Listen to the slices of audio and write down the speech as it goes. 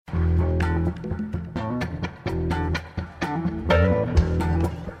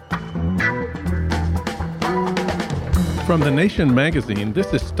From The Nation magazine,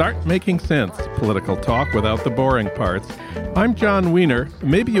 this is Start Making Sense, political talk without the boring parts. I'm John Wiener.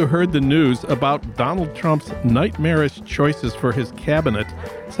 Maybe you heard the news about Donald Trump's nightmarish choices for his cabinet,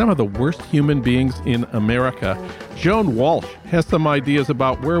 some of the worst human beings in America. Joan Walsh has some ideas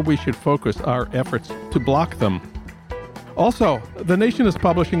about where we should focus our efforts to block them. Also, The Nation is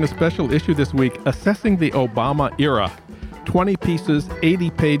publishing a special issue this week assessing the Obama era. 20 pieces, 80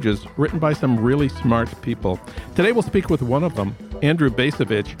 pages, written by some really smart people. Today we'll speak with one of them, Andrew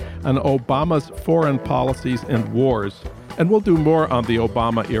Bacevich, on Obama's foreign policies and wars. And we'll do more on the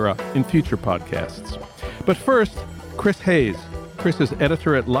Obama era in future podcasts. But first, Chris Hayes. Chris is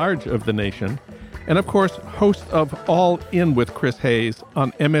editor-at-large of The Nation, and of course, host of All In with Chris Hayes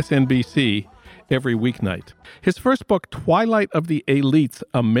on MSNBC every weeknight. His first book, Twilight of the Elites,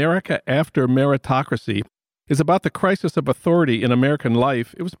 America After Meritocracy, is about the crisis of authority in American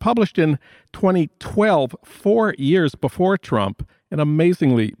life. It was published in 2012, 4 years before Trump, and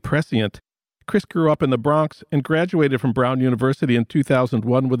amazingly prescient. Chris grew up in the Bronx and graduated from Brown University in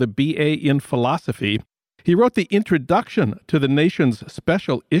 2001 with a BA in philosophy. He wrote the introduction to The Nation's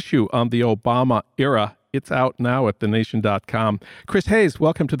special issue on the Obama era. It's out now at thenation.com. Chris Hayes,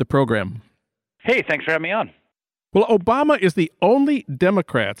 welcome to the program. Hey, thanks for having me on. Well, Obama is the only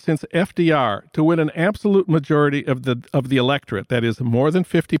Democrat since FDR to win an absolute majority of the electorate, that is more than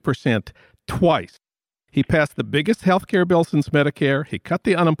 50%, twice. He passed the biggest health care bill since Medicare. He cut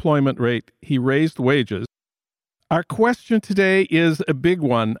the unemployment rate. He raised wages. Our question today is a big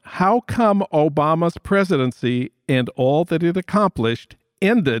one. How come Obama's presidency and all that it accomplished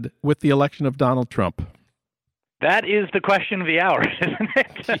ended with the election of Donald Trump? That is the question of the hour, isn't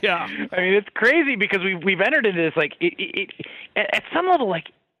it? Yeah. I mean, it's crazy because we've entered into this, like, at some level,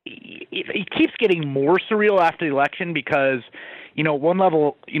 like, it keeps getting more surreal after the election because, you know, one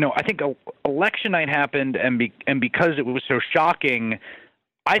level, you know, I think election night happened and because it was so shocking,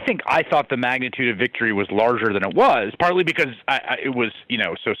 I thought the magnitude of victory was larger than it was, partly because it was, you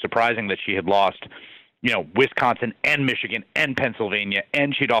know, so surprising that she had lost, you know, Wisconsin and Michigan and Pennsylvania,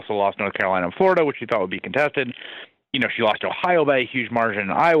 and she'd also lost North Carolina and Florida, which she thought would be contested. You know, she lost Ohio by a huge margin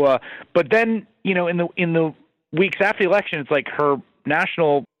in Iowa. But then, you know, in the weeks after the election, it's like her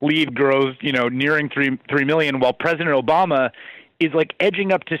national lead grows, you know, nearing 3 million, while President Obama is like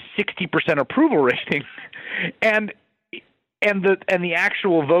edging up to 60% approval rating, and the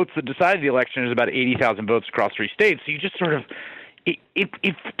actual votes that decided the election is about 80,000 votes across 3 states. So you just sort of it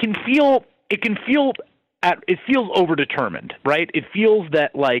feels overdetermined, right? It feels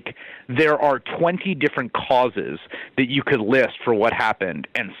that like there are 20 different causes that you could list for what happened,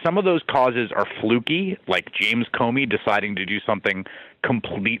 and some of those causes are fluky, like James Comey deciding to do something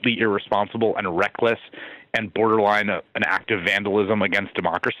completely irresponsible and reckless and borderline an act of vandalism against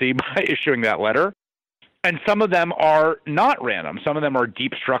democracy by issuing that letter. And some of them are not random. Some of them are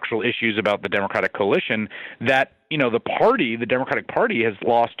deep structural issues about the Democratic coalition that, you know, the Democratic Party has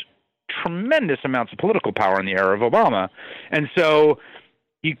lost tremendous amounts of political power in the era of Obama. And so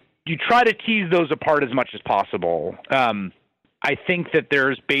you try to tease those apart as much as possible. I think that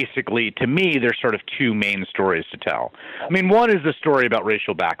there's basically, to me, there's sort of 2 main stories to tell. I mean, one is the story about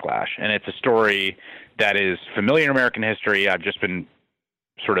racial backlash, and it's a story that is familiar in American history. I've just been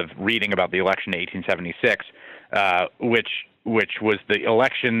sort of reading about the election in 1876, which was the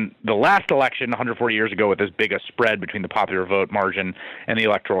last election 140 years ago with as big a spread between the popular vote margin and the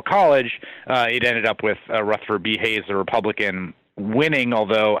Electoral College. It ended up with Rutherford B. Hayes, the Republican, winning,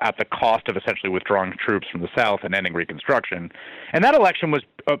 although at the cost of essentially withdrawing troops from the South and ending Reconstruction. And that election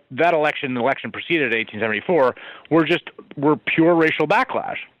the election preceded 1874 were pure racial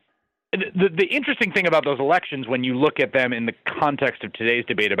backlash. The interesting thing about those elections, when you look at them in the context of today's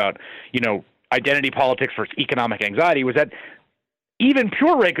debate about, you know, identity politics versus economic anxiety, was that even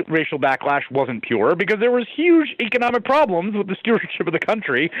pure racial backlash wasn't pure because there was huge economic problems with the stewardship of the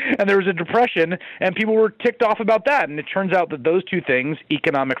country, and there was a depression, and people were ticked off about that. And it turns out that those 2 things,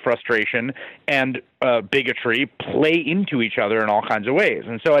 economic frustration and bigotry, play into each other in all kinds of ways.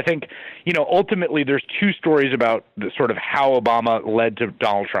 And so I think, you know, ultimately there's 2 stories about the sort of how Obama led to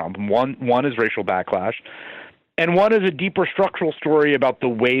Donald Trump. One is racial backlash, and one is a deeper structural story about the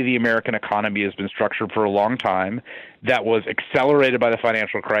way the American economy has been structured for a long time that was accelerated by the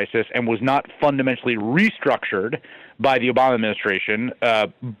financial crisis and was not fundamentally restructured by the Obama administration,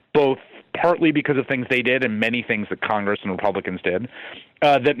 both partly because of things they did and many things that Congress and Republicans did,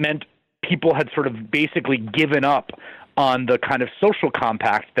 that meant people had sort of basically given up on the kind of social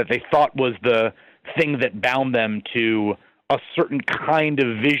compact that they thought was the thing that bound them to a certain kind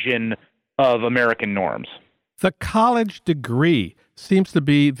of vision of American norms. The college degree seems to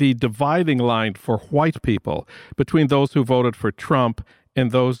be the dividing line for white people between those who voted for Trump and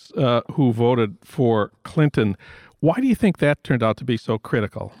those who voted for Clinton. Why do you think that turned out to be so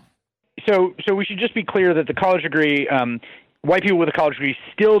critical? So we should just be clear that the college degree, white people with a college degree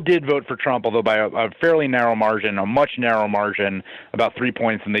still did vote for Trump, although by a fairly narrow margin, a much narrower margin, about 3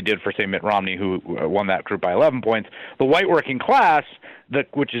 points than they did for, say, Mitt Romney, who won that group by 11 points. The white working class,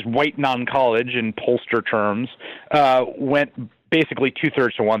 which is white non-college in pollster terms, went basically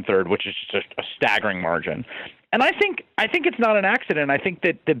 2/3 to 1/3, which is just a staggering margin. And I think it's not an accident. I think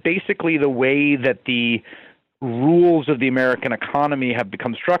that basically the way that the rules of the American economy have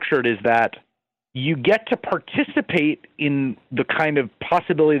become structured is that you get to participate in the kind of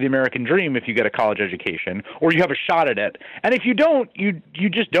possibility of the American dream if you get a college education, or you have a shot at it. And if you don't, you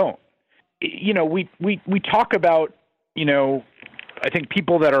just don't. You know, we talk about, you know, I think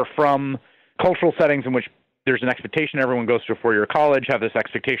people that are from cultural settings in which there's an expectation everyone goes to a four-year college, have this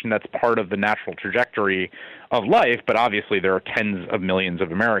expectation that's part of the natural trajectory of life, but obviously there are tens of millions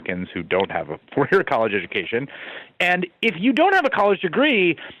of Americans who don't have a four-year college education. And if you don't have a college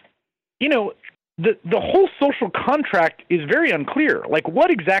degree, you know, the whole social contract is very unclear. Like,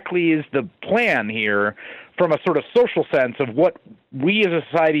 what exactly is the plan here from a sort of social sense of what we as a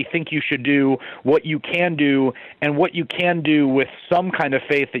society think you should do, what you can do, and what you can do with some kind of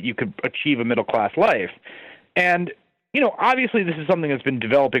faith that you could achieve a middle-class life? And, you know, obviously this is something that's been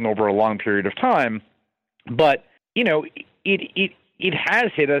developing over a long period of time, but, you know, it has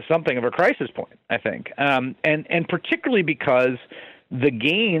hit us something of a crisis point, I think, and particularly because the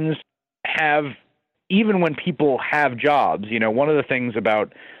gains have, even when people have jobs, you know, one of the things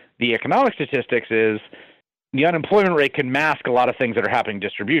about the economic statistics is the unemployment rate can mask a lot of things that are happening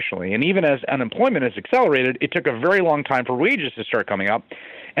distributionally. And even as unemployment has accelerated, it took a very long time for wages to start coming up.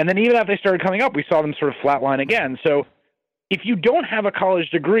 And then even after they started coming up, we saw them sort of flatline again. So if you don't have a college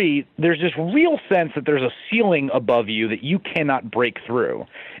degree, there's this real sense that there's a ceiling above you that you cannot break through.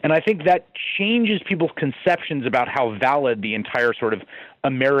 And I think that changes people's conceptions about how valid the entire sort of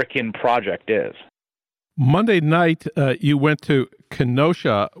American project is. Monday night, you went to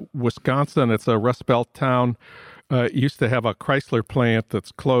Kenosha, Wisconsin. It's a Rust Belt town. Used to have a Chrysler plant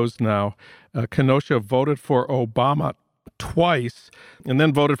that's closed now. Kenosha voted for Obama twice and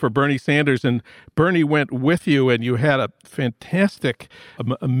then voted for Bernie Sanders. And Bernie went with you, and you had a fantastic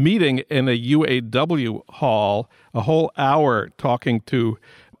meeting in a UAW hall, a whole hour talking to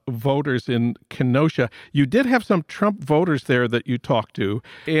voters in Kenosha. You did have some Trump voters there that you talked to,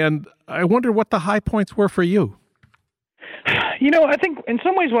 and I wonder what the high points were for you. You know, I think in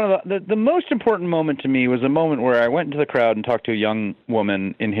some ways one of the most important moment to me was a moment where I went into the crowd and talked to a young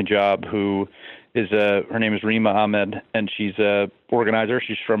woman in hijab who is her name is Rima Ahmed, and she's a organizer.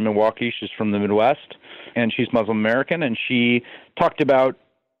 She's from Milwaukee. She's from the Midwest, and she's Muslim American, and she talked about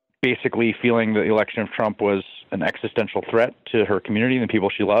basically feeling that the election of Trump was an existential threat to her community and the people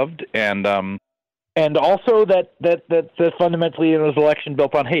she loved, and also that fundamentally it was an election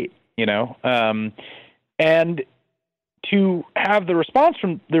built on hate, you know, and to have the response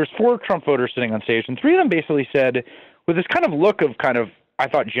from, there's 4 Trump voters sitting on stage, and 3 of them basically said, with this kind of look of kind of, I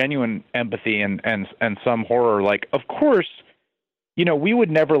thought, genuine empathy and some horror, like, of course, you know, we would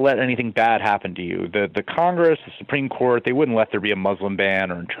never let anything bad happen to you. The Congress, the Supreme Court, they wouldn't let there be a Muslim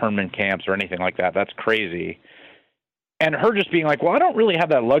ban or internment camps or anything like that. That's crazy. And her just being like, well, I don't really have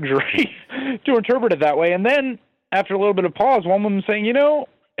that luxury to interpret it that way. And then after a little bit of pause, one woman saying, you know,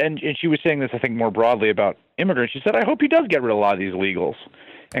 and she was saying this, I think, more broadly about immigrants. She said, I hope he does get rid of a lot of these illegals,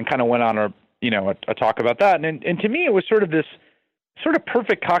 and kind of went on a talk about that. And to me, it was sort of this sort of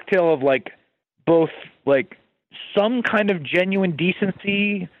perfect cocktail of like both like some kind of genuine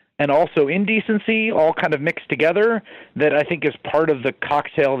decency and also indecency all kind of mixed together that I think is part of the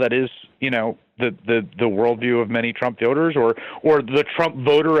cocktail that is, you know, the worldview of many Trump voters, or the Trump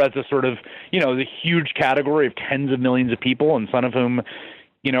voter as a sort of, you know, the huge category of tens of millions of people, and some of whom,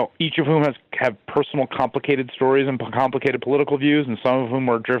 you know, each of whom have personal complicated stories and complicated political views, and some of whom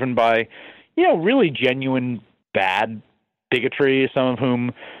are driven by, you know, really genuine bad bigotry, some of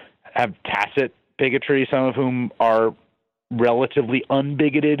whom have tacit bigotry, some of whom are relatively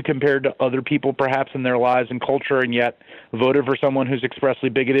unbigoted compared to other people perhaps in their lives and culture, and yet voted for someone who's expressly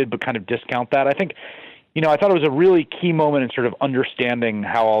bigoted but kind of discount that. I think, you know, I thought it was a really key moment in sort of understanding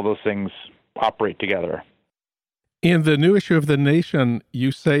how all those things operate together. In the new issue of The Nation,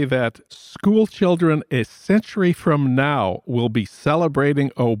 you say that school children a century from now will be celebrating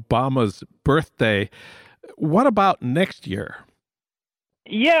Obama's birthday. What about next year?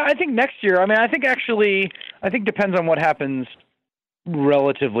 Yeah, I think next year. I mean, I think depends on what happens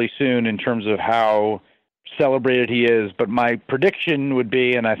relatively soon in terms of how celebrated he is. But my prediction would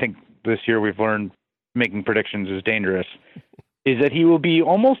be, and I think this year we've learned making predictions is dangerous, is that he will be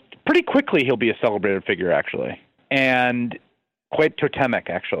almost pretty quickly, he'll be a celebrated figure, actually, and quite totemic,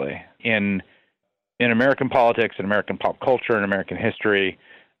 actually, in American politics, in American pop culture, in American history.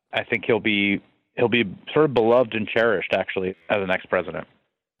 I think he'll be sort of beloved and cherished, actually, as the next president.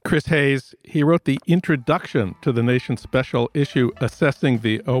 Chris Hayes, he wrote the introduction to the nation's special issue assessing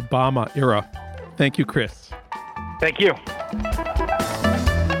the Obama era. Thank you, Chris. Thank you.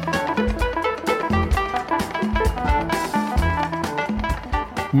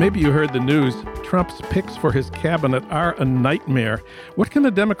 Maybe you heard the news. Trump's picks for his cabinet are a nightmare. What can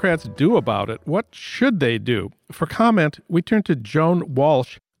the Democrats do about it? What should they do? For comment, we turn to Joan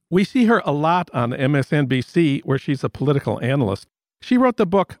Walsh. We see her a lot on MSNBC, where she's a political analyst. She wrote the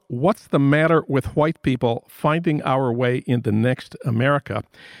book, What's the Matter with White People? Finding Our Way in the Next America.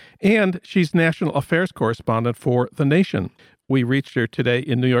 And she's national affairs correspondent for The Nation. We reached her today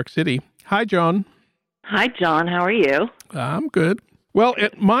in New York City. Hi, Joan. Hi, John. How are you? I'm good. Well,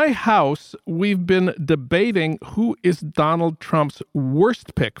 at my house, we've been debating who is Donald Trump's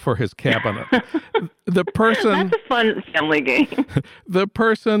worst pick for his cabinet. The person... That's a fun family game. The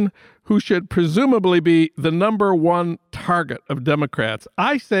person who should presumably be the number one target of Democrats.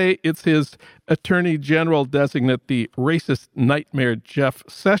 I say it's his Attorney General designate, the racist nightmare Jeff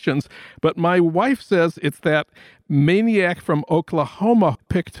Sessions, but my wife says it's that maniac from Oklahoma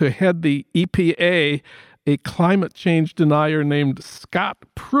picked to head the EPA, a climate change denier named Scott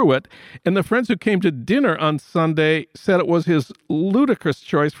Pruitt, and the friends who came to dinner on Sunday said it was his ludicrous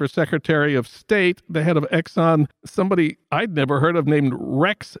choice for Secretary of State, the head of Exxon, somebody I'd never heard of named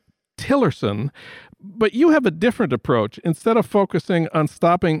Rex Tillerson. But you have a different approach. Instead of focusing on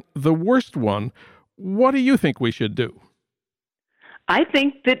stopping the worst one, what do you think we should do? I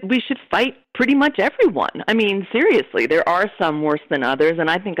think that we should fight pretty much everyone. I mean, seriously, there are some worse than others, and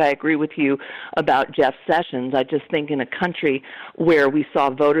I think I agree with you about Jeff Sessions. I just think in a country where we saw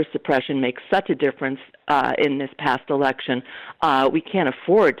voter suppression make such a difference in this past election, we can't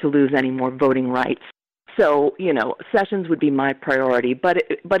afford to lose any more voting rights. So, Sessions would be my priority, but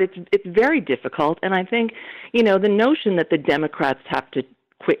it's very difficult, and I think, the notion that the Democrats have to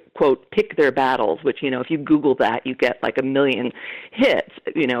quote, pick their battles, which, if you Google that, you get like 1 million hits,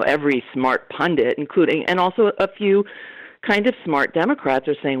 every smart pundit, including, and also a few kind of smart Democrats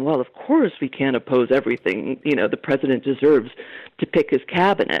are saying, well, of course we can't oppose everything, the president deserves to pick his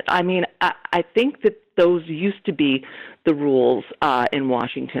cabinet. I mean, I think that those used to be the rules in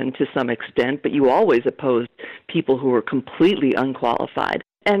Washington to some extent, but you always opposed people who were completely unqualified.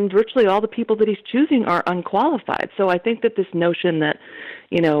 And virtually all the people that he's choosing are unqualified. So I think that this notion that,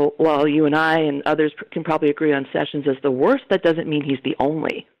 while you and I and others can probably agree on Sessions as the worst, that doesn't mean he's the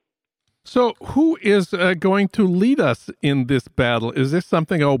only. So who is going to lead us in this battle? Is this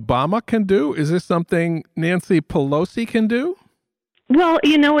something Obama can do? Is this something Nancy Pelosi can do? Well,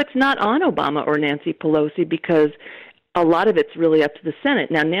 it's not on Obama or Nancy Pelosi because a lot of it's really up to the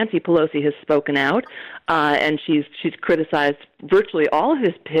Senate. Now, Nancy Pelosi has spoken out, and she's criticized virtually all of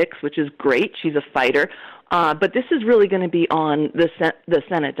his picks, which is great. She's a fighter. But this is really going to be on the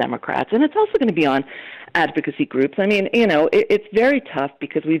Senate Democrats, and it's also going to be on advocacy groups. I mean, it's very tough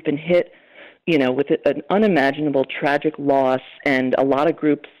because we've been hit, with an unimaginable tragic loss, and a lot of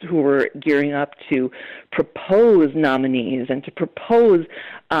groups who were gearing up to propose nominees and to propose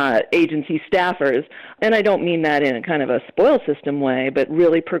agency staffers. And I don't mean that in a kind of a spoil system way, but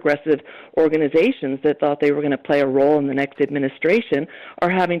really progressive organizations that thought they were going to play a role in the next administration are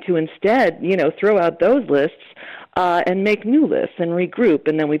having to instead, throw out those lists and make new lists and regroup.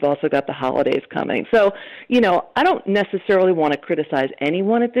 And then we've also got the holidays coming. So, I don't necessarily want to criticize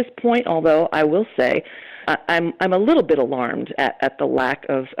anyone at this point, although I will say I'm a little bit alarmed at the lack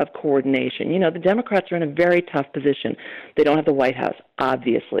of coordination. The Democrats are in a very tough position. They don't have the White House,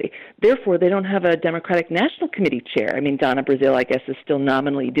 obviously. Therefore, they don't have a Democratic National Committee chair. I mean, Donna Brazile, I guess, is still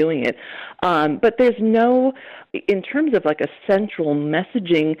nominally doing it. But there's no, in terms of like a central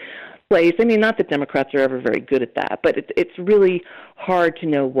messaging place. I mean, not that Democrats are ever very good at that, but it's really hard to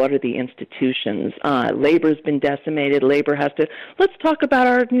know what are the institutions. Labor's been decimated. Labor has to, let's talk about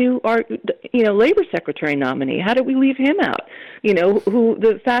our labor secretary nominee. How did we leave him out? Who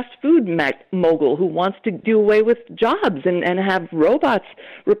the fast food mogul who wants to do away with jobs and have robots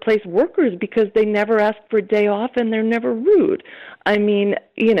replace workers because they never ask for a day off and they're never rude. I mean,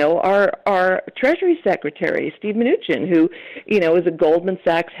 our Treasury Secretary, Steve Mnuchin, who, is a Goldman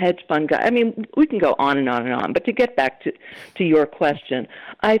Sachs hedge fund one guy. I mean, we can go on and on and on. But to get back to your question,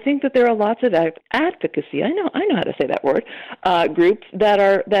 I think that there are lots of advocacy. I know how to say that word. Groups that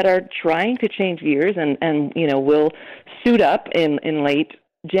are trying to change gears and will suit up in late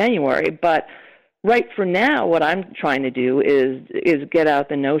January. But right for now, what I'm trying to do is get out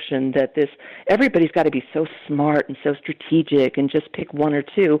the notion that everybody's got to be so smart and so strategic and just pick one or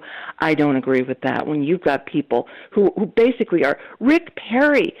two. I don't agree with that. When you've got people who basically are Rick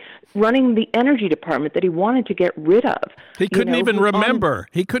Perry running the energy department that he wanted to get rid of. He couldn't even remember.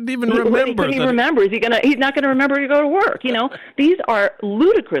 He couldn't even remember. He's not going to remember to go to work. These are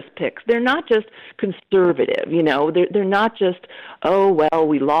ludicrous picks. They're not just conservative. They're not just, oh, well,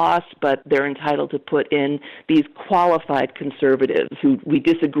 we lost, but they're entitled to put in these qualified conservatives who we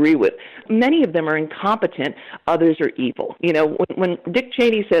disagree with. Many of them are incompetent. Others are evil. When Dick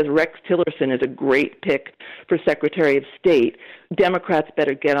Cheney says Rex Tillerson is a great pick for Secretary of State, Democrats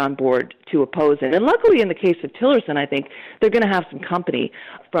better get on board to oppose him. And luckily, in the case of Tillerson, I think they're going to have some company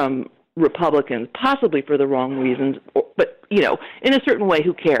from Republicans, possibly for the wrong reasons, but, in a certain way,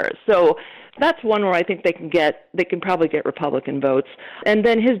 who cares? So that's one where I think they can probably get Republican votes. And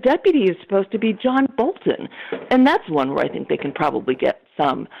then his deputy is supposed to be John Bolton, and that's one where I think they can probably get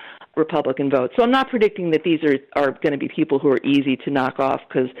some Republican votes. So I'm not predicting that these are going to be people who are easy to knock off,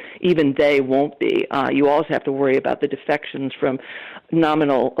 because even they won't be. You also have to worry about the defections from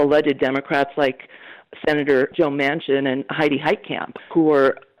nominal alleged Democrats like Senator Joe Manchin and Heidi Heitkamp, who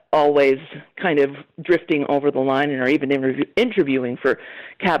are always kind of drifting over the line and are even interviewing for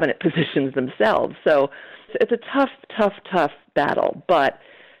cabinet positions themselves. So it's a tough battle. But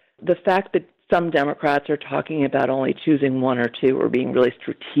the fact that some Democrats are talking about only choosing one or two or being really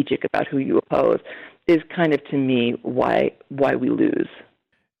strategic about who you oppose is kind of, to me, why we lose.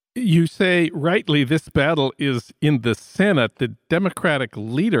 You say rightly this battle is in the Senate. The Democratic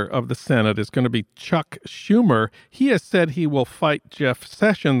leader of the Senate is going to be Chuck Schumer. He has said he will fight Jeff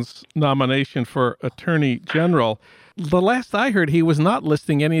Sessions' nomination for Attorney General. The last I heard, he was not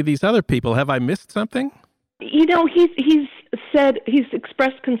listing any of these other people. Have I missed something? He's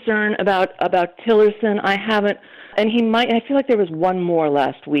expressed concern about Tillerson. I haven't, and I feel like there was one more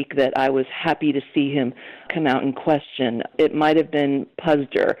last week that I was happy to see him come out and question. It might have been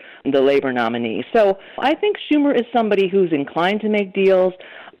Puzder, the labor nominee. So I think Schumer is somebody who's inclined to make deals.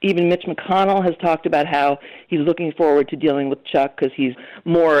 Even Mitch McConnell has talked about how he's looking forward to dealing with Chuck because he's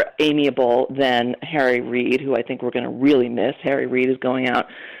more amiable than Harry Reid, who I think we're going to really miss. Harry Reid is going out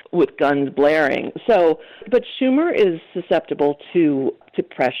with guns blaring. So, but Schumer is susceptible to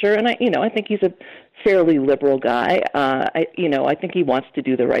pressure, and I think he's a fairly liberal guy. I think he wants to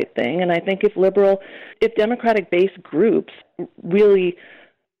do the right thing, and I think if Democratic-based groups really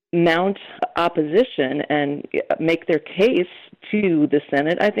mount opposition and make their case to the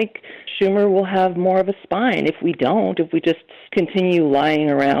Senate, I think Schumer will have more of a spine. If we just continue lying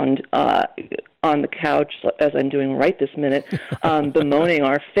around on the couch, as I'm doing right this minute, bemoaning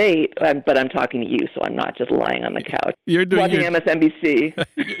our fate, but I'm talking to you, so I'm not just lying on the couch. You're doing watching MSNBC.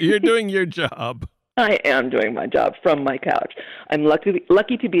 You're doing your job. I am doing my job from my couch. I'm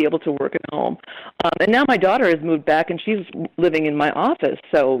lucky to be able to work at home. And now my daughter has moved back, and she's living in my office.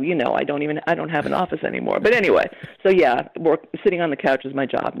 So, I don't have an office anymore. But anyway, so yeah, sitting on the couch is my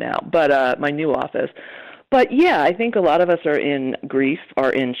job now, but my new office. But yeah, I think a lot of us are in grief,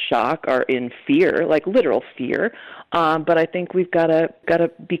 are in shock, are in fear, like literal fear. But I think we've got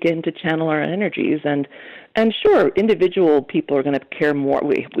to begin to channel our energies, and sure, individual people are going to care more.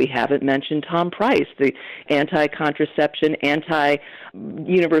 We haven't mentioned Tom Price, the anti-contraception,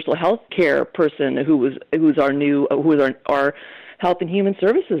 anti-universal health care person who's our Health and Human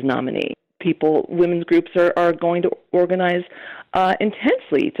Services nominee. Women's groups are going to organize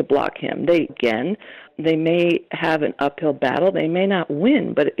intensely to block him. They may have an uphill battle. They may not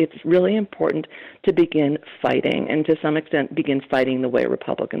win, but it's really important to begin fighting, and to some extent begin fighting the way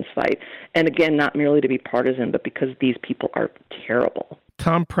Republicans fight. And again, not merely to be partisan, but because these people are terrible.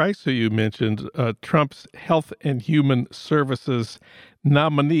 Tom Price, who you mentioned, Trump's Health and Human Services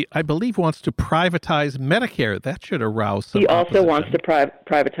nominee, I believe wants to privatize Medicare. That should arouse some opposition. He also wants to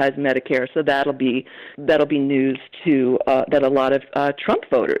privatize Medicare, so that'll be news to that a lot of Trump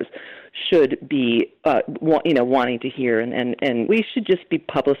voters should be wanting to hear, and we should just be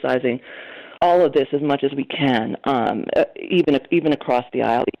publicizing all of this as much as we can, even across the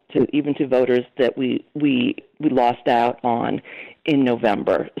aisle, even to voters that we lost out on in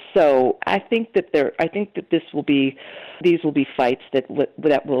November. So I think that these will be fights that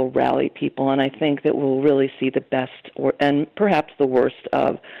will rally people, and I think that we'll really see the best and perhaps the worst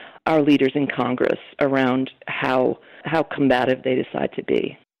of our leaders in Congress around how combative they decide to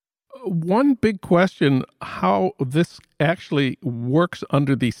be. One big question, how this actually works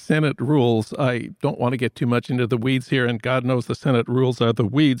under the Senate rules. I don't want to get too much into the weeds here, and God knows the Senate rules are the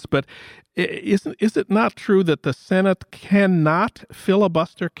weeds, but is it not true that the Senate cannot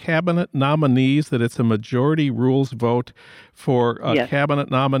filibuster cabinet nominees, that it's a majority rules vote for Yes. cabinet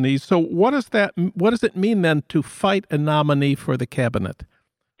nominees? So what does it mean then to fight a nominee for the cabinet?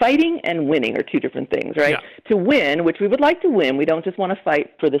 Fighting and winning are two different things, right? Yeah. To win, which we would like to win, we don't just want to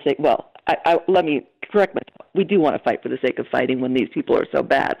fight for the sake. Well, let me correct myself. We do want to fight for the sake of fighting when these people are so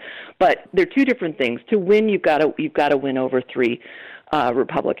bad, but they're two different things. To win, you've got to win over three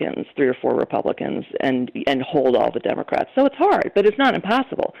or four Republicans, and hold all the Democrats. So it's hard, but it's not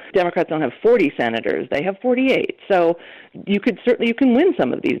impossible. Democrats don't have 40 senators; they have 48. So you can win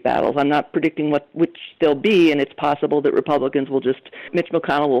some of these battles. I'm not predicting which they'll be, and it's possible that Republicans Mitch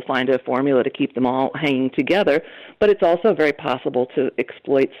McConnell will find a formula to keep them all hanging together. But it's also very possible to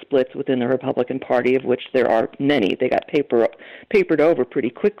exploit splits within the Republican Party, of which there are many. They got papered over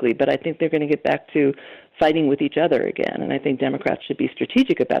pretty quickly, but I think they're going to get back to fighting with each other again, and I think Democrats should be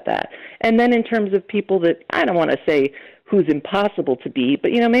strategic about that. And then in terms of people that, I don't want to say who's impossible to beat,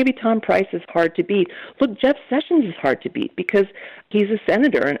 but maybe Tom Price is hard to beat. Look, Jeff Sessions is hard to beat because he's a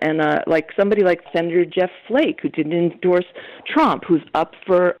senator, and like somebody like Senator Jeff Flake, who didn't endorse Trump, who's up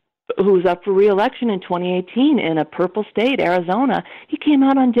for re-election in 2018 in a purple state, Arizona. He came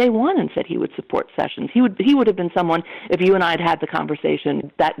out on day one and said he would support Sessions. He would have been someone, if you and I had the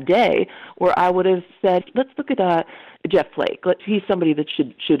conversation that day, where I would have said, let's look at Jeff Flake. He's somebody that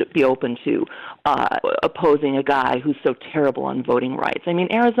should be open to opposing a guy who's so terrible on voting rights. I mean,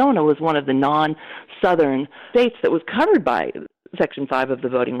 Arizona was one of the non-Southern states that was covered by Section 5 of the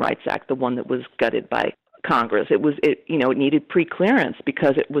Voting Rights Act, the one that was gutted by Congress. It needed pre-clearance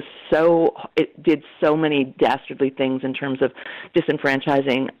because it did so many dastardly things in terms of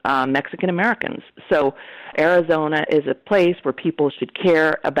disenfranchising Mexican Americans. So Arizona is a place where people should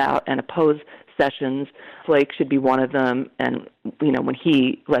care about and oppose Sessions. Flake should be one of them, and when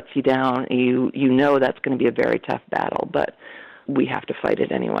he lets you down, you know that's going to be a very tough battle, but we have to fight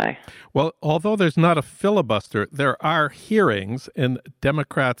it anyway. Well, although there's not a filibuster, there are hearings, and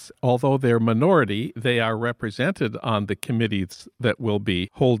Democrats, although they're minority, they are represented on the committees that will be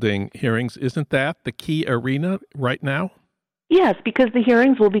holding hearings. Isn't that the key arena right now? Yes, because the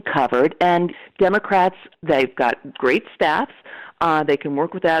hearings will be covered, and Democrats, they've got great staffs. They can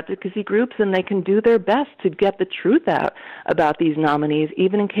work with advocacy groups, and they can do their best to get the truth out about these nominees,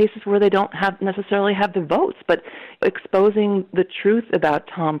 even in cases where they don't necessarily have the votes. But exposing the truth about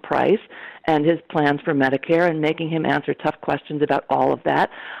Tom Price and his plans for Medicare and making him answer tough questions about all of that.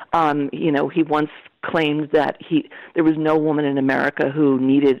 He once claimed that there was no woman in America who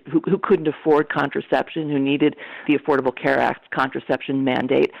couldn't afford contraception, who needed the Affordable Care Act contraception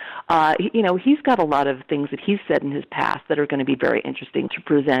mandate. He's got a lot of things that he's said in his past that are going to be very interesting to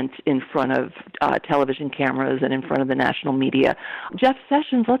present in front of television cameras and in front of the national media. Jeff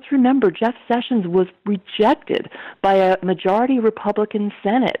Sessions, let's remember, Jeff Sessions was rejected by a majority Republican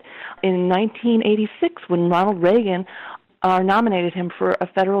Senate in 1986 when Ronald Reagan nominated him for a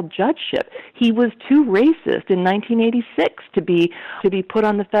federal judgeship. He was too racist in 1986 to be put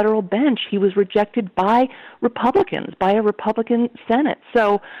on the federal bench. He was rejected by Republicans, by a Republican Senate.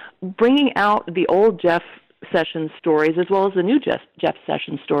 So bringing out the old Jeff Sessions stories as well as the new Jeff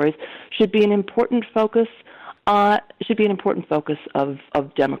Sessions stories should be an important focus. Of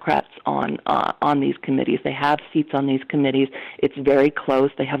Democrats on these committees. They have seats on these committees. It's very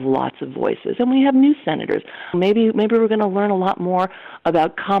close. They have lots of voices, and we have new senators. Maybe we're going to learn a lot more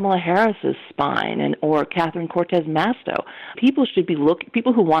about Kamala Harris's spine or Catherine Cortez Masto. People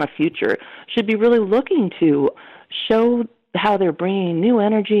who want a future should be really looking to show how they're bringing new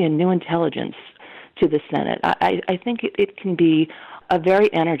energy and new intelligence to the Senate. I think it can be a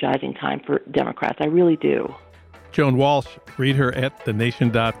very energizing time for Democrats. I really do. Joan Walsh, read her at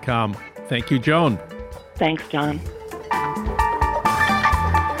thenation.com. Thank you, Joan. Thanks, John.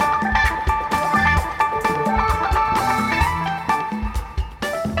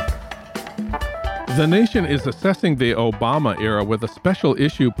 The Nation is assessing the Obama era with a special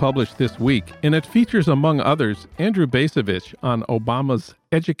issue published this week, and it features, among others, Andrew Bacevich on Obama's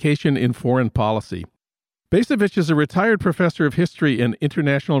education in foreign policy. Bacevich is a retired professor of history and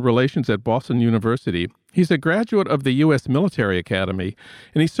international relations at Boston University. He's a graduate of the U.S. Military Academy,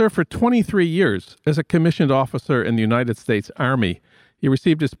 and he served for 23 years as a commissioned officer in the United States Army. He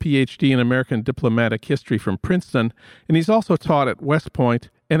received his Ph.D. in American diplomatic history from Princeton, and he's also taught at West Point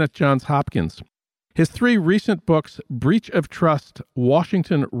and at Johns Hopkins. His 3 recent books, Breach of Trust,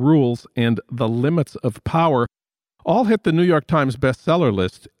 Washington Rules, and The Limits of Power, all hit the New York Times bestseller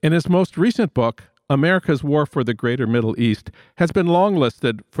list, and his most recent book, America's War for the Greater Middle East, has been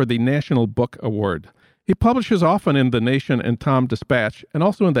longlisted for the National Book Award. He publishes often in The Nation and Tom Dispatch, and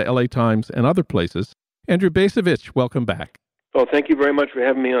also in the LA Times and other places. Andrew Bacevich, welcome back. Oh, thank you very much for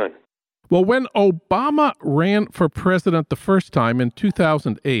having me on. Well, when Obama ran for president the first time in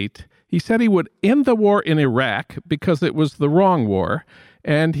 2008, he said he would end the war in Iraq because it was the wrong war,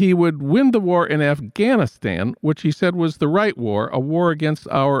 and he would win the war in Afghanistan, which he said was the right war, a war against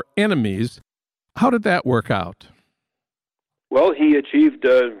our enemies. How did that work out? Well, he achieved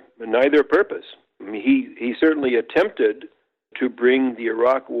neither purpose. I mean, he certainly attempted to bring the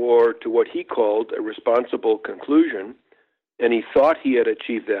Iraq war to what he called a responsible conclusion, and he thought he had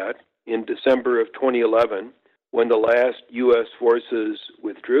achieved that in December of 2011 when the last U.S. forces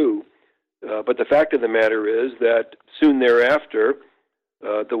withdrew. But the fact of the matter is that soon thereafter,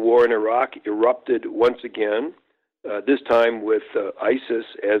 the war in Iraq erupted once again, this time with ISIS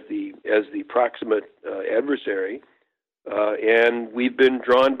as the proximate adversary, and we've been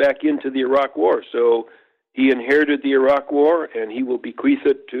drawn back into the Iraq war. So he inherited the Iraq war, and he will bequeath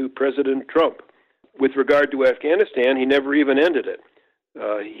it to President Trump. With regard to Afghanistan, he never even ended it.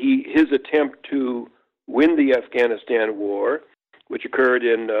 His attempt to win the Afghanistan war, which occurred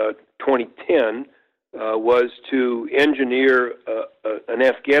in 2010, was to engineer an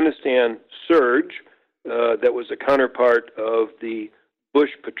Afghanistan surge that was a counterpart of the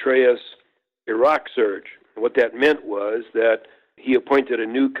Bush-Petraeus Iraq surge. What that meant was that he appointed a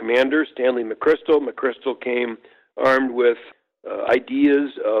new commander, Stanley McChrystal. McChrystal came armed with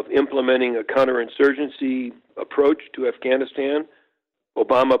ideas of implementing a counterinsurgency approach to Afghanistan.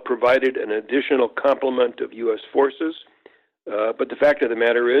 Obama provided an additional complement of U.S. forces. But the fact of the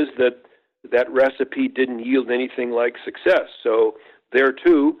matter is that that recipe didn't yield anything like success. So there,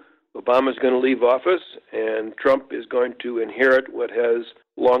 too, Obama's going to leave office, and Trump is going to inherit what has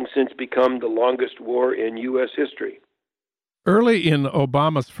long since become the longest war in U.S. history. Early in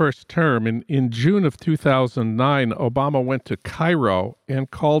Obama's first term, in June of 2009, Obama went to Cairo and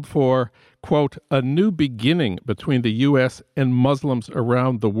called for, quote, a new beginning between the U.S. and Muslims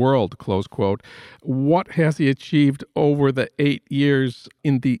around the world, close quote. What has he achieved over the 8 years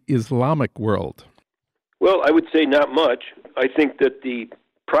in the Islamic world? Well, I would say not much. I think that the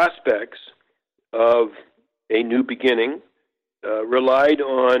prospects of a new beginning relied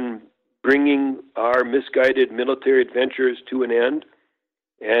on bringing our misguided military adventures to an end,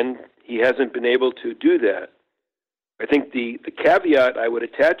 and he hasn't been able to do that. I think the caveat I would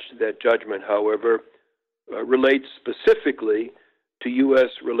attach to that judgment, however, relates specifically to U.S.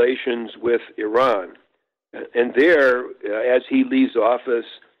 relations with Iran. And there, as he leaves office,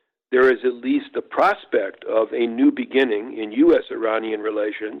 there is at least the prospect of a new beginning in U.S.-Iranian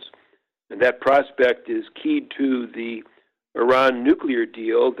relations, and that prospect is keyed to the Iran nuclear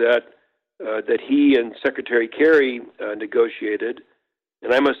deal that he and Secretary Kerry negotiated.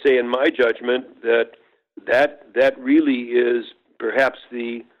 And I must say, in my judgment, that really is perhaps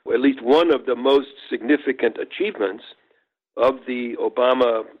at least one of the most significant achievements of the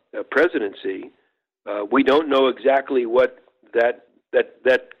Obama presidency. We don't know exactly what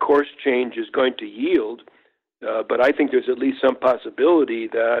that course change is going to yield, but I think there's at least some possibility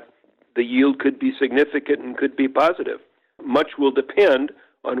that the yield could be significant and could be positive. Much will depend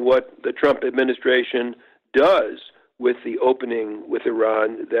on what the Trump administration does with the opening with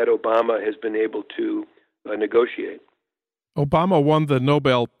Iran that Obama has been able to negotiate. Obama won the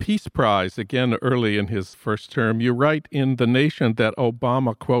Nobel Peace Prize again early in his first term. You write in The Nation that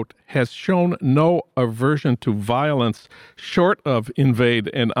Obama, quote, has shown no aversion to violence short of invade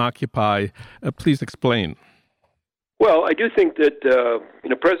and occupy. Please explain. Well, I do think that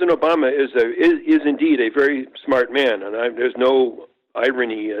President Obama is indeed a very smart man, and there's no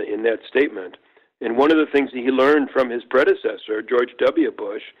irony in that statement. And one of the things that he learned from his predecessor, George W.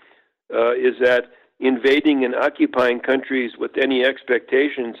 Bush, is that invading and occupying countries with any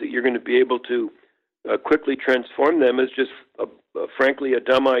expectations that you're going to be able to quickly transform them is just, frankly, a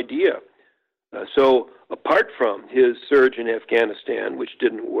dumb idea. So apart from his surge in Afghanistan, which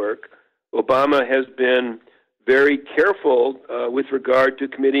didn't work, Obama has been very careful with regard to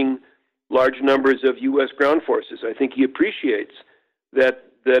committing large numbers of U.S. ground forces. I think he appreciates that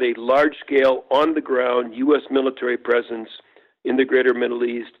a large-scale, on-the-ground U.S. military presence in the greater Middle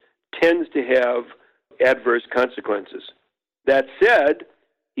East tends to have adverse consequences. That said,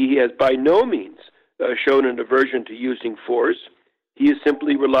 he has by no means shown an aversion to using force. He has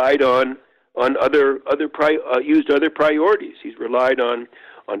simply relied on used other priorities. He's relied on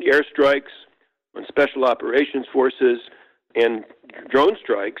airstrikes, on special operations forces, and drone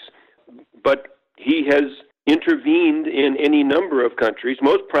strikes. But he has intervened in any number of countries,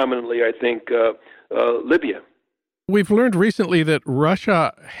 most prominently, I think, Libya. We've learned recently that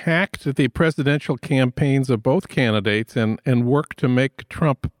Russia hacked the presidential campaigns of both candidates and worked to make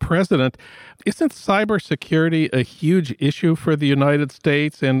Trump president. Isn't cybersecurity a huge issue for the United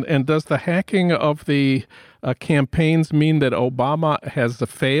States? And does the hacking of the campaigns mean that Obama has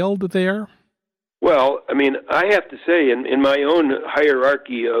failed there? Well, I mean, I have to say, in my own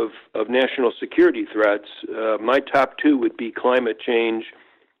hierarchy of national security threats, my top two would be climate change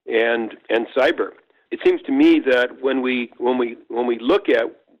and cyber. It seems to me that when we look at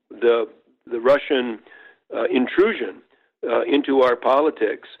the Russian intrusion into our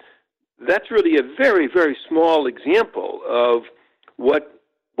politics, that's really a very, very small example of what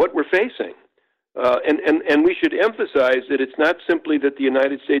we're facing. And we should emphasize that it's not simply that the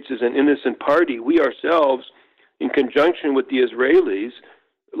United States is an innocent party. We ourselves, in conjunction with the Israelis,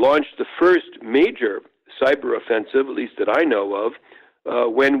 launched the first major cyber offensive, at least that I know of,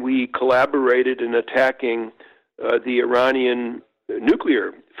 when we collaborated in attacking the Iranian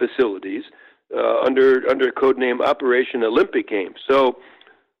nuclear facilities under codename Operation Olympic Games. So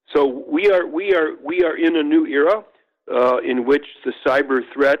we are in a new era in which the cyber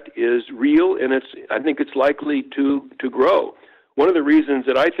threat is real, and I think it's likely to grow. One of the reasons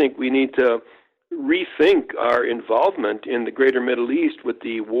that I think we need to rethink our involvement in the greater Middle East with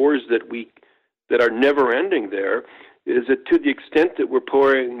the wars that are never ending there is that to the extent that we're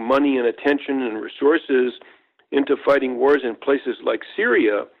pouring money and attention and resources into fighting wars in places like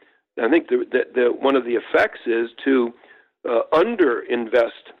Syria, I think that one of the effects is to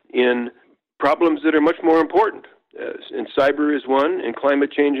underinvest in problems that are much more important. And cyber is one, and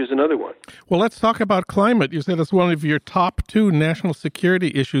climate change is another one. Well, let's talk about climate. You said it's one of your top two national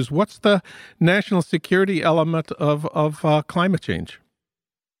security issues. What's the national security element of climate change?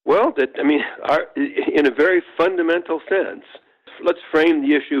 Well, in a very fundamental sense, let's frame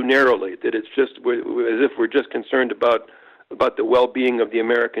the issue narrowly, that it's just as if we're just concerned about the well-being of the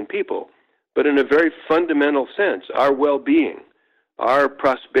American people. But in a very fundamental sense, our well-being, our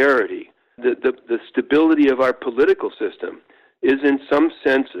prosperity, the stability of our political system is in some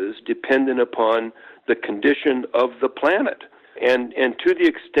senses dependent upon the condition of the planet. And to the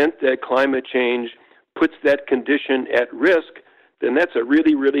extent that climate change puts that condition at risk, then that's a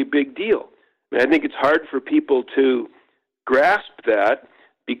really, really big deal. I think it's hard for people to grasp that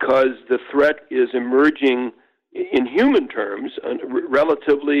because the threat is emerging in human terms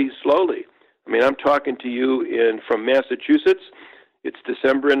relatively slowly. I mean, I'm talking to you from Massachusetts. It's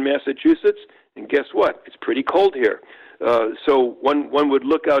December in Massachusetts, and guess what? It's pretty cold here. So one would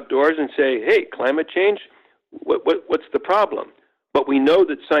look outdoors and say, hey, climate change, what's the problem? But we know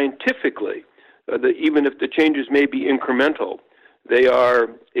that scientifically, that even if the changes may be incremental, they are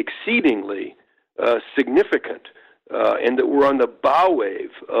exceedingly significant, and that we're on the bow wave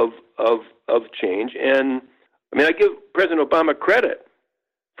of change. And I mean, I give President Obama credit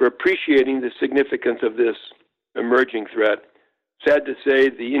for appreciating the significance of this emerging threat. Sad to say,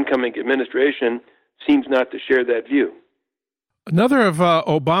 the incoming administration seems not to share that view. Another of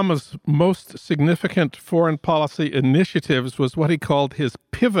Obama's most significant foreign policy initiatives was what he called his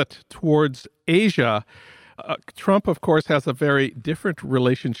pivot towards Asia. Trump, of course, has a very different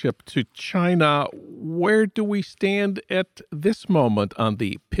relationship to China. Where do we stand at this moment on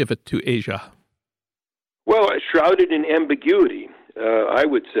the pivot to Asia? Well, shrouded in ambiguity, I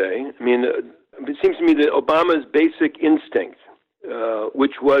would say. I mean, it seems to me that Obama's basic instinct,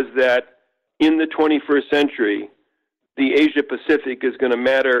 which was that in the 21st century, the Asia-Pacific is going to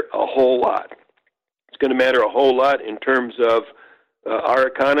matter a whole lot. It's going to matter a whole lot in terms of our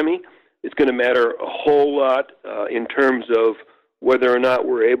economy. It's going to matter a whole lot in terms of whether or not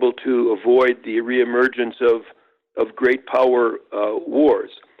we're able to avoid the reemergence of great power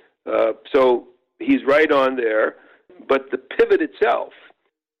wars. So he's right on there, but the pivot itself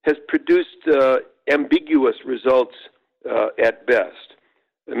has produced ambiguous results at best.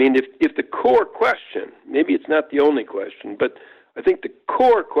 I mean, if the core question, maybe it's not the only question, but I think the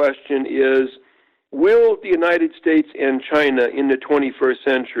core question is, will the United States and China in the 21st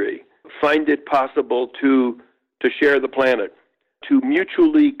century find it possible to share the planet, to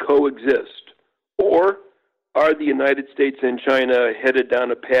mutually coexist? Or are the United States and China headed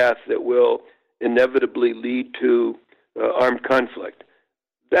down a path that will inevitably lead to armed conflict?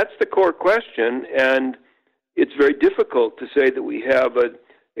 That's the core question, and it's very difficult to say that we have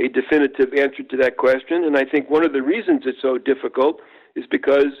a definitive answer to that question. And I think one of the reasons it's so difficult is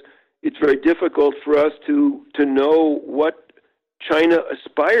because it's very difficult for us to know what China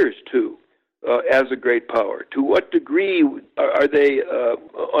aspires to as a great power. To what degree are they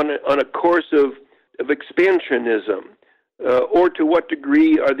on a course of of expansionism? Or to what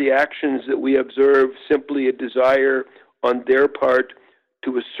degree are the actions that we observe simply a desire on their part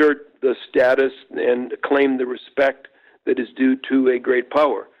to assert the status and claim the respect that is due to a great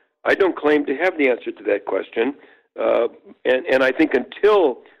power? I don't claim to have the answer to that question. And I think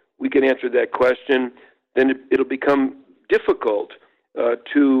until we can answer that question, then it'll become difficult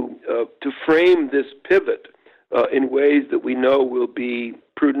to frame this pivot in ways that we know will be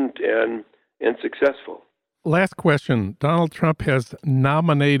prudent and successful. Last question. Donald Trump has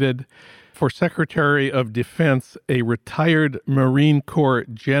nominated for Secretary of Defense a retired Marine Corps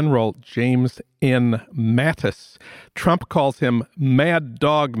General, James N. Mattis. Trump calls him Mad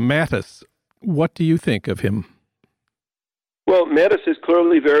Dog Mattis. What do you think of him? Well, Mattis is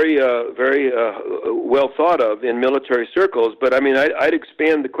clearly very well thought of in military circles, but I mean, I'd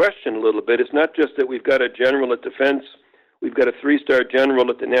expand the question a little bit. It's not just that we've got a general at defense, we've got a 3-star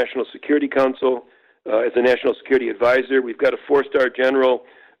general at the National Security Council as a national security advisor, we've got a 4-star general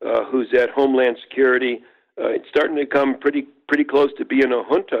who's at Homeland Security. It's starting to come pretty close to being a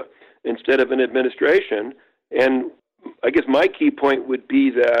junta instead of an administration, and I guess my key point would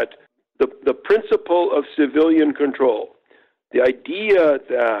be that the principle of civilian control, the idea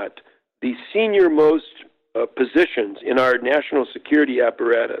that the senior-most positions in our national security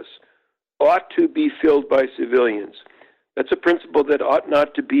apparatus ought to be filled by civilians. That's a principle that ought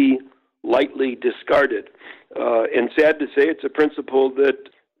not to be lightly discarded. And sad to say, it's a principle that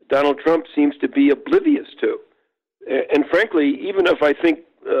Donald Trump seems to be oblivious to. And frankly, even if I think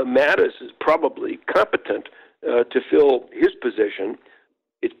Mattis is probably competent to fill his position,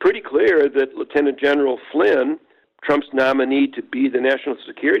 it's pretty clear that Lieutenant General Flynn, Trump's nominee to be the national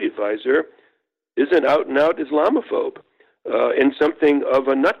security advisor, is an out-and-out Islamophobe and something of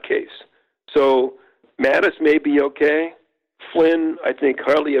a nutcase. So Mattis may be okay. Flynn, I think,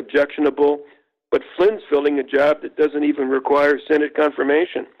 hardly objectionable. But Flynn's filling a job that doesn't even require Senate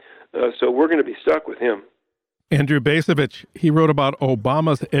confirmation. So we're going to be stuck with him. Andrew Bacevich, he wrote about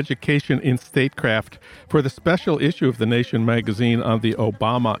Obama's education in statecraft for the special issue of The Nation magazine on the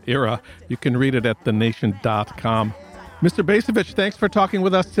Obama era. You can read it at thenation.com. Mr. Bacevich, thanks for talking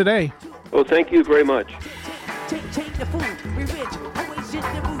with us today. Well, thank you very much.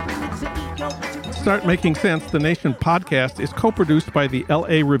 Start Making Sense, the Nation podcast, is co-produced by the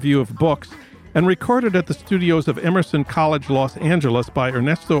LA Review of Books and recorded at the studios of Emerson College, Los Angeles by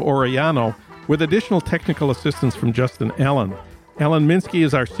Ernesto Orellano, with additional technical assistance from Justin Allen. Alan Minsky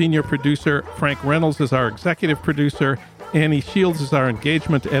is our senior producer. Frank Reynolds is our executive producer. Annie Shields is our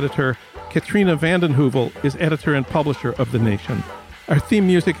engagement editor. Katrina Vanden Heuvel is editor and publisher of The Nation. Our theme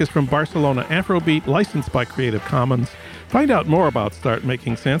music is from Barcelona Afrobeat, licensed by Creative Commons. Find out more about Start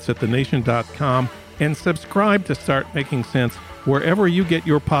Making Sense at thenation.com and subscribe to Start Making Sense wherever you get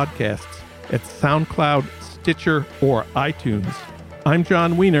your podcasts, at SoundCloud, Stitcher, or iTunes. I'm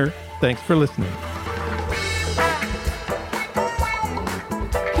John Wiener. Thanks for listening.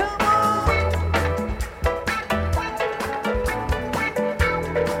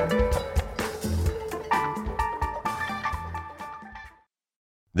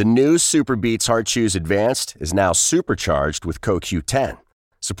 The new Super Beats Heart Chews Advanced is now supercharged with CoQ10.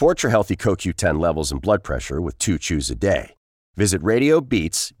 Support your healthy CoQ10 levels and blood pressure with 2 chews a day. Visit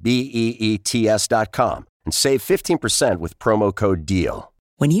RadioBeats, BEETS.com, and save 15% with promo code DEAL.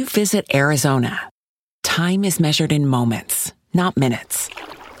 When you visit Arizona, time is measured in moments, not minutes.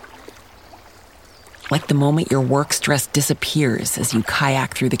 Like the moment your work stress disappears as you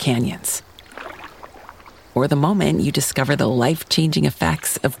kayak through the canyons. Or the moment you discover the life-changing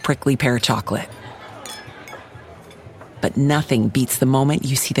effects of prickly pear chocolate. But nothing beats the moment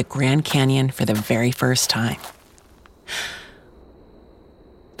you see the Grand Canyon for the very first time.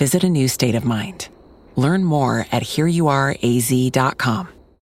 Visit a new state of mind. Learn more at hereyouareaz.com.